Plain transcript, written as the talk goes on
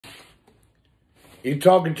You're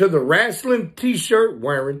talking to the wrestling t-shirt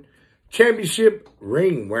wearing, championship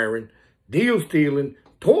ring wearing, deal stealing,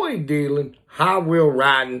 toy dealing, high wheel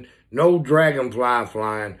riding, no dragonfly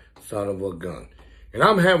flying son of a gun. And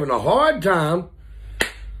I'm having a hard time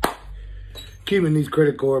keeping these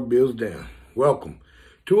credit card bills down. Welcome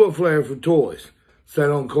to A Flair for Toys,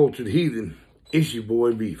 set on Cultured Heathen. It's your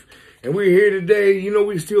boy Beef. And we're here today, you know,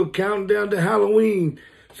 we still counting down to Halloween.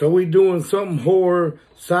 So we doing something horror,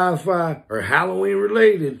 sci-fi, or Halloween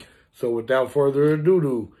related. So without further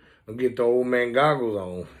ado, I'll get the old man goggles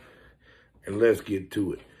on and let's get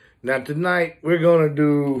to it. Now tonight, we're gonna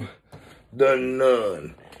do the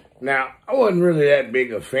NuN. Now, I wasn't really that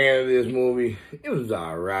big a fan of this movie. It was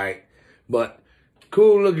all right, but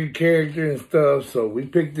cool looking character and stuff. So we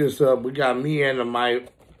picked this up. We got me and the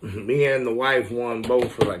wife one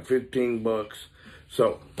both for like 15 bucks.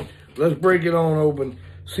 So let's break it on open.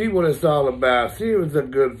 See what it's all about. See if it's a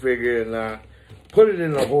good figure or not. Put it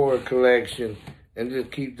in the horror collection and just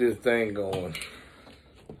keep this thing going.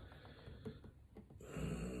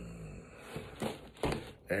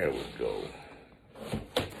 There we go.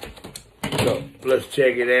 So let's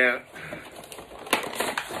check it out.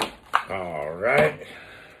 All right.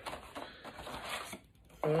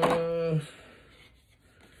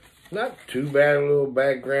 Not too bad, a little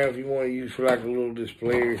background if you want to use for like a little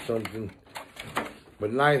display or something.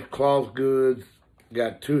 But nice cloth goods.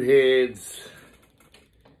 Got two heads.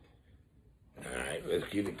 Alright, let's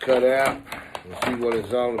get it cut out and see what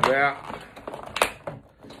it's all about.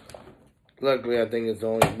 Luckily, I think it's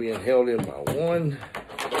only being held in by one.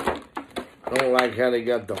 I don't like how they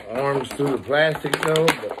got the arms through the plastic though,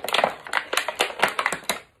 but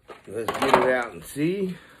let's get it out and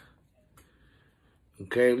see.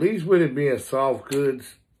 Okay, at least with it being soft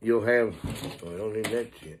goods, you'll have, oh, I don't need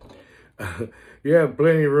that shit. You have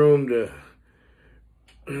plenty of room to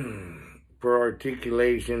for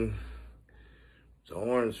articulation. The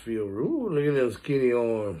arms feel, ooh, look at those skinny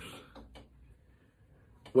arms.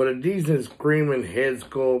 With a decent screaming head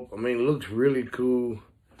sculpt. I mean, it looks really cool.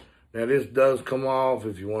 Now this does come off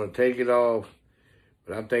if you want to take it off,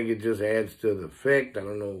 but I think it just adds to the effect. I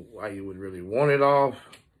don't know why you would really want it off,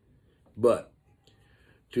 but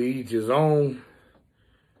to each his own.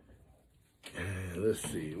 Let's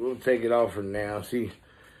see, we'll take it off for now. See,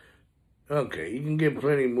 okay, you can get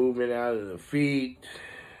plenty of movement out of the feet,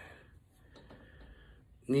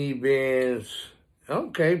 knee bends.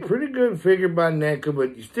 Okay, pretty good figure by NECA,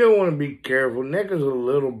 but you still want to be careful. NECA's a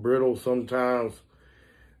little brittle sometimes.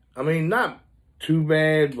 I mean, not too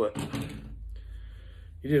bad, but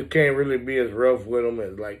you just can't really be as rough with them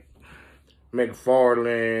as like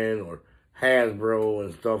McFarlane or Hasbro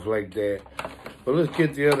and stuff like that. But let's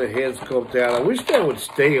get the other head sculpt out. I wish that would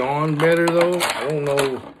stay on better though. I don't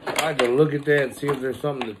know. I have to look at that and see if there's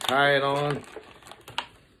something to tie it on.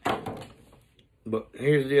 But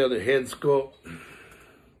here's the other head sculpt.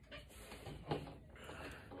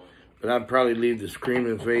 But I'd probably leave the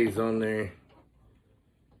screaming face on there.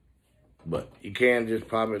 But you can just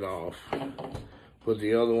pop it off. Put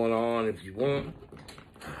the other one on if you want.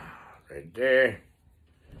 Right there.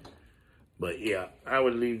 But yeah, I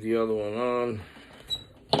would leave the other one on.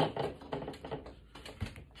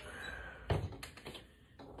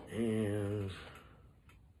 And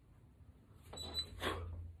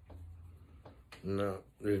no,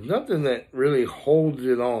 there's nothing that really holds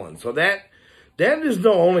it on. So that is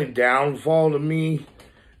the only downfall to me.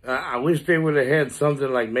 I wish they would have had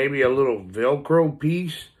something like maybe a little Velcro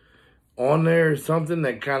piece on there or something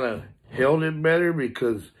that kind of held it better,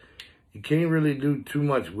 because you can't really do too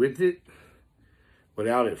much with it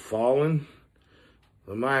without it falling.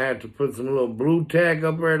 I might have to put some little blue tack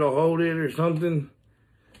up there to hold it or something.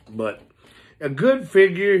 But a good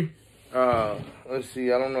figure. Let's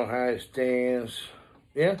see, I don't know how it stands.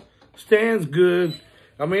 Yeah, stands good.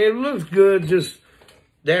 I mean, it looks good. Just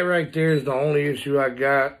that right there is the only issue I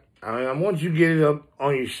got. I mean, once you get it up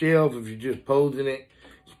on your shelf, if you're just posing it,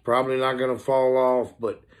 it's probably not going to fall off.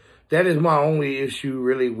 But that is my only issue,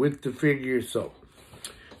 really, with the figure. So,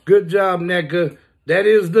 good job, NECA. That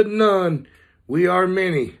is the NuN. We are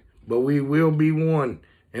many, but we will be one.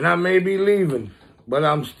 And I may be leaving, but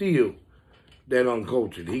I'm still that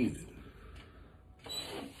uncultured heathen.